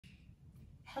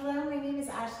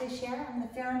Ashley Share. I'm the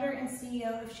founder and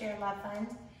CEO of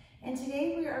ShareLove.Fund, and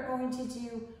today we are going to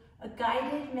do a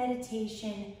guided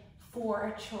meditation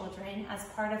for children as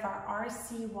part of our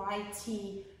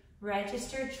RCYT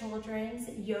Registered Children's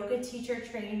Yoga Teacher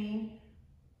Training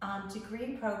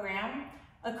degree program,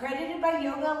 accredited by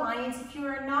Yoga Alliance. If you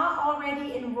are not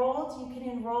already enrolled, you can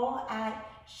enroll at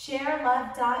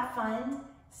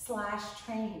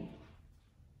ShareLove.Fund/train.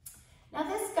 Now,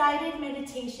 this guided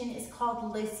meditation is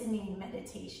called listening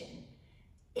meditation.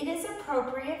 It is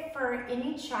appropriate for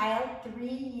any child 3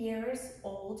 years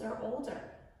old or older.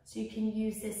 So you can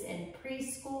use this in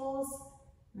preschools,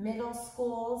 middle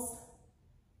schools,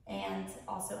 and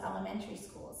also elementary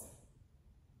schools.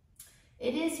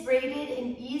 It is rated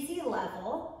an easy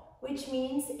level, which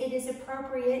means it is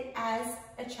appropriate as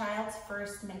a child's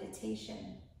first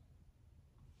meditation.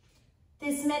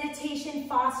 This meditation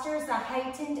fosters a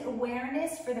heightened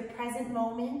awareness for the present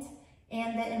moment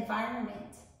and the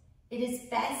environment. It is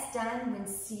best done when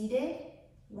seated,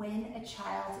 when a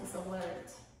child is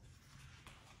alert.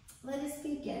 Let us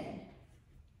begin.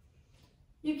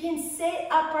 You can sit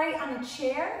upright on a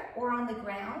chair or on the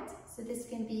ground. So this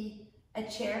can be a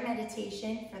chair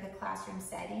meditation for the classroom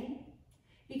setting.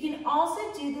 You can also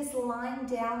do this lying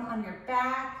down on your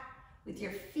back with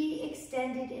your feet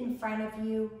extended in front of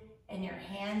you and your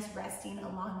hands resting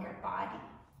along your body.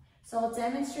 So I'll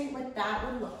demonstrate what that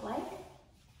would look like.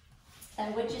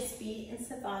 That would just be in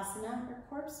Savasana or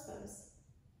corpse pose.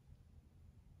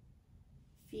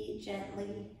 Feet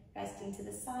gently resting to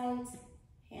the sides,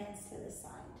 hands to the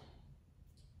side.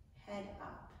 Head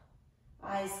up.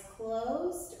 Eyes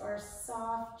closed or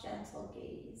soft, gentle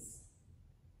gaze.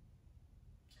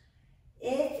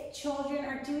 If children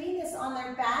are doing this on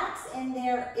their backs and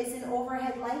there is an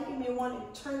overhead light, you may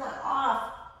want to turn that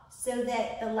off so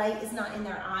that the light is not in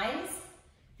their eyes,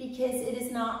 because it is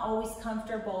not always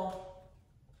comfortable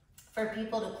for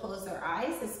people to close their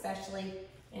eyes, especially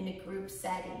in a group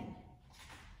setting.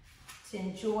 To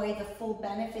enjoy the full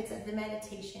benefits of the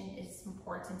meditation, it's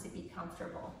important to be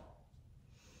comfortable.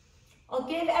 I'll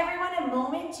give everyone a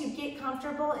moment to get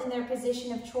comfortable in their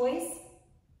position of choice,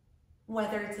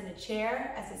 whether it's in a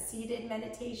chair as a seated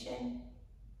meditation,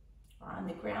 or on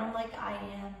the ground like I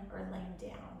am, or laying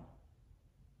down.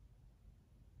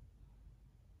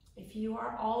 If you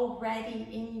are already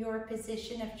in your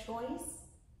position of choice,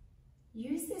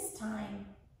 use this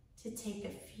time to take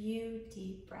a few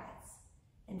deep breaths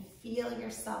and feel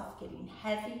yourself getting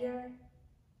heavier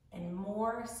and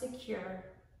more secure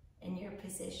in your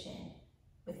position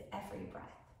with every breath.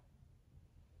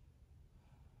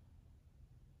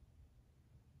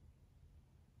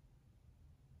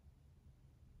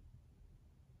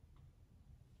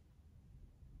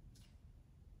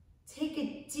 Take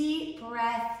a deep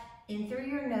breath in through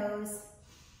your nose,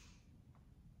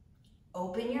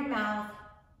 open your mouth,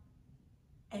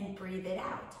 and breathe it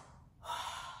out.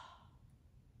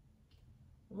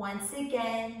 Once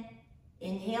again,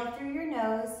 inhale through your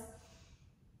nose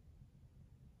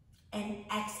and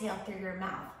exhale through your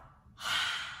mouth.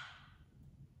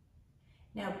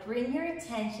 Now bring your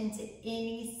attention to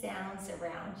any sounds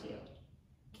around you.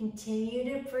 Continue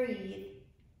to breathe,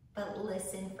 but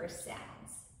listen for sounds.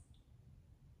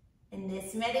 In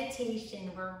this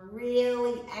meditation, we're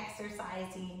really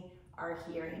exercising our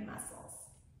hearing muscles,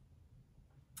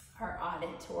 our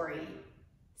auditory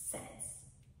sense.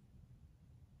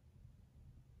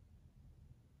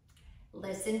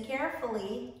 Listen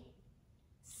carefully,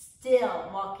 still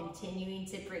while continuing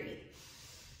to breathe.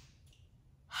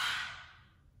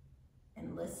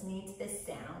 And listening to the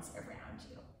sounds around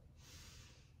you.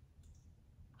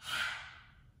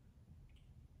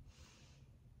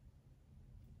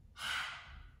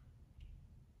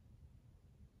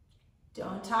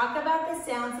 Don't talk about the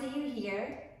sounds that you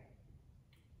hear.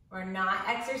 We're not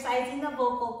exercising the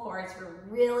vocal cords. We're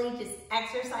really just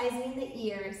exercising the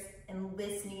ears and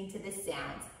listening to the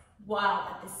sounds while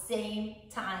at the same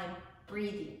time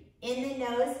breathing in the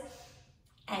nose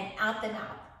and out the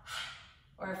mouth.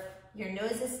 Or if your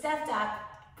nose is stuffed up,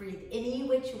 breathe any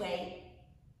which way.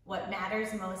 What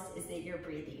matters most is that you're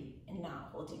breathing and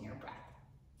not holding your breath.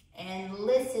 And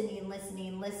listening,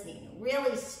 listening, listening.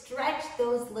 Really stretch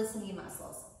those listening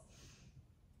muscles.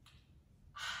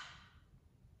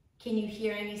 Can you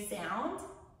hear any sound?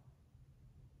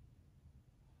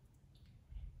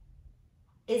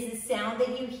 Is the sound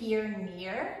that you hear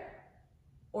near,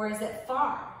 or is it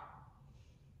far?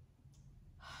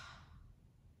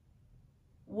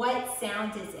 What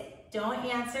sound is it? Don't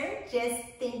answer, just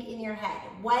think in your head.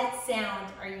 What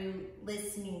sound are you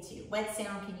listening to? What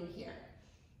sound can you hear?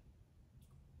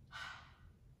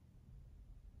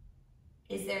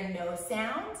 Is there no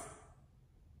sound?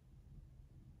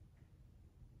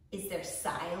 Is there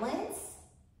silence?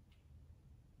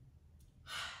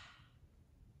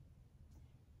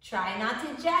 Try not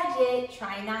to judge it.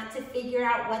 Try not to figure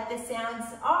out what the sounds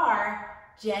are.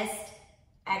 Just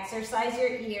exercise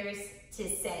your ears to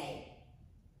say,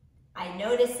 I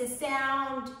notice the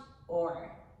sound,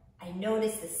 or I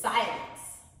notice the silence.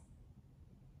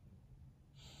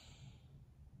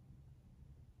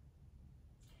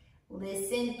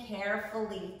 Listen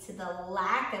carefully to the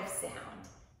lack of sound,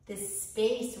 the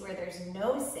space where there's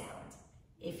no sound,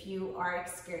 if you are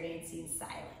experiencing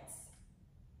silence.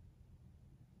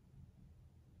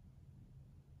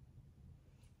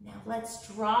 Now let's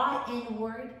draw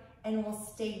inward and we'll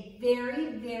stay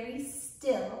very, very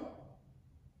still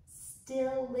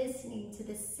listening to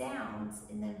the sounds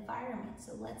in the environment.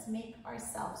 So let's make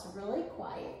ourselves really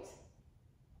quiet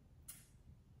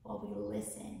while we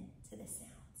listen to the sounds.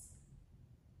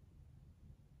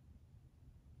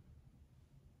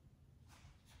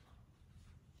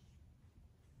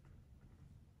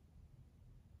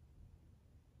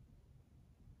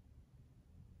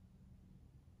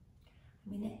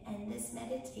 I'm going to end this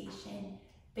meditation,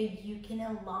 but you can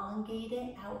elongate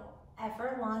it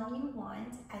however long you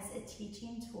want as a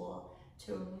teaching tool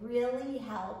to really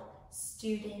help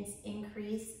students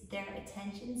increase their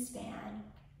attention span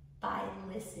by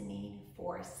listening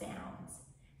for sounds.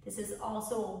 This is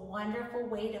also a wonderful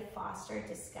way to foster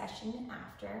discussion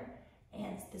after,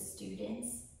 and the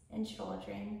students and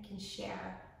children can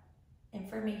share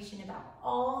information about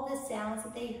all the sounds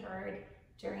that they heard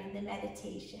during the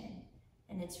meditation.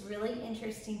 And it's really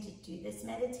interesting to do this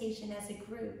meditation as a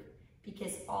group,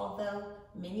 because although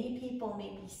many people may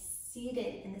be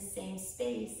seated in the same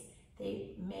space,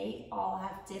 they may all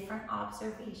have different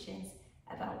observations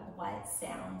about what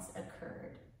sounds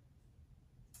occurred.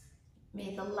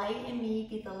 May the light in me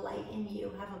be the light in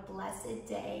you. Have a blessed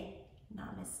day.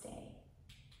 Namaste.